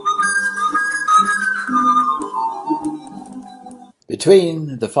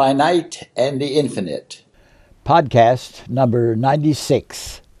Between the Finite and the Infinite. Podcast number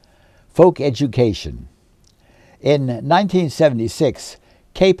 96, Folk Education. In 1976,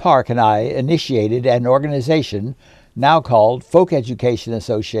 Kay Park and I initiated an organization now called Folk Education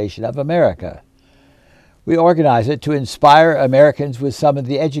Association of America. We organized it to inspire Americans with some of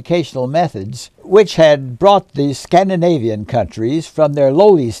the educational methods which had brought the Scandinavian countries from their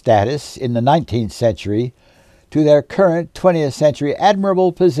lowly status in the 19th century to their current 20th century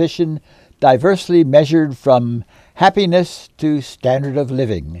admirable position, diversely measured from happiness to standard of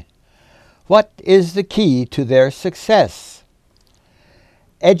living. What is the key to their success?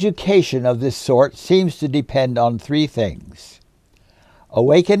 Education of this sort seems to depend on three things: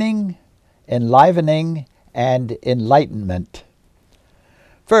 awakening, enlivening, and enlightenment.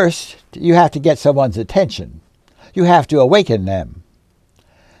 First, you have to get someone's attention. You have to awaken them.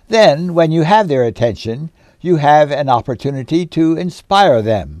 Then, when you have their attention, you have an opportunity to inspire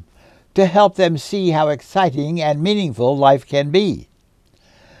them, to help them see how exciting and meaningful life can be.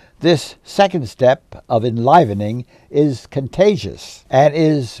 This second step of enlivening is contagious and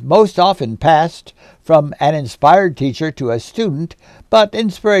is most often passed from an inspired teacher to a student, but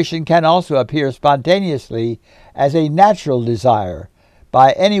inspiration can also appear spontaneously as a natural desire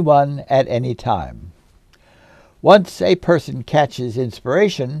by anyone at any time. Once a person catches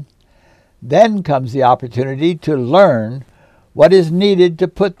inspiration, then comes the opportunity to learn what is needed to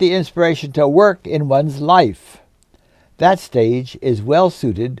put the inspiration to work in one's life. That stage is well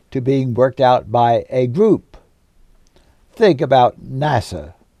suited to being worked out by a group. Think about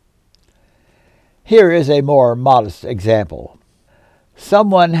NASA. Here is a more modest example.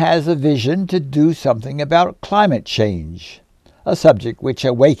 Someone has a vision to do something about climate change, a subject which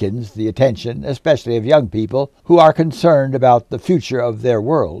awakens the attention, especially of young people who are concerned about the future of their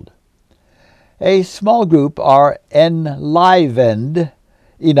world. A small group are enlivened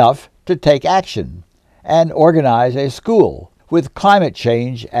enough to take action and organize a school with climate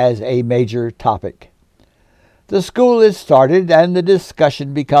change as a major topic. The school is started and the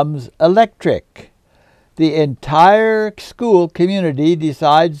discussion becomes electric. The entire school community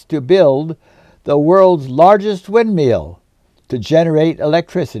decides to build the world's largest windmill to generate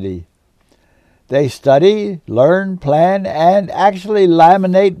electricity. They study, learn, plan, and actually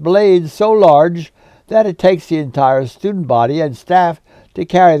laminate blades so large that it takes the entire student body and staff to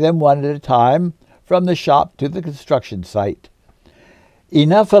carry them one at a time from the shop to the construction site.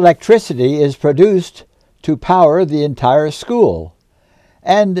 Enough electricity is produced to power the entire school,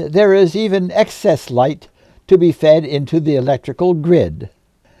 and there is even excess light to be fed into the electrical grid.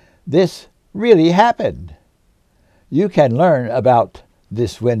 This really happened. You can learn about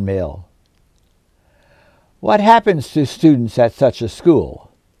this windmill. What happens to students at such a school?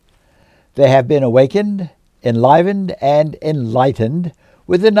 They have been awakened, enlivened, and enlightened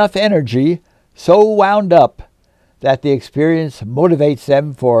with enough energy, so wound up that the experience motivates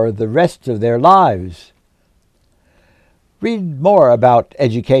them for the rest of their lives. Read more about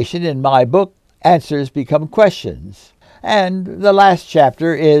education in my book, Answers Become Questions, and the last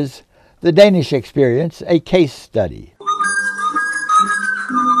chapter is The Danish Experience, a Case Study.